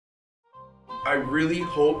I really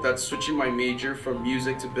hope that switching my major from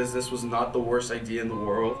music to business was not the worst idea in the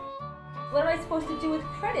world. What am I supposed to do with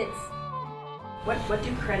credits? What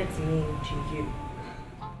do credits mean to you?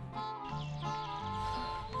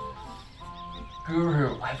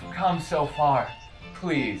 Guru, I've come so far.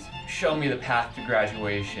 Please, show me the path to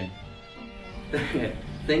graduation.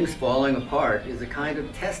 Things falling apart is a kind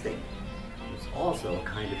of testing. It's also a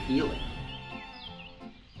kind of healing.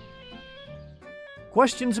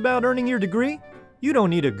 Questions about earning your degree? You don't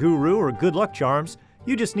need a guru or good luck charms.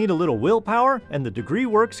 You just need a little willpower and the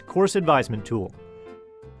DegreeWorks course advisement tool.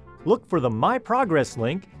 Look for the My Progress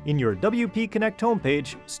link in your WP Connect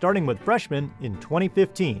homepage starting with Freshman in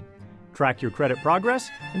 2015. Track your credit progress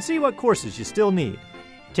and see what courses you still need.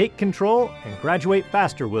 Take control and graduate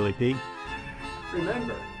faster, Willie P.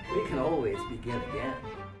 Remember, we can always begin again.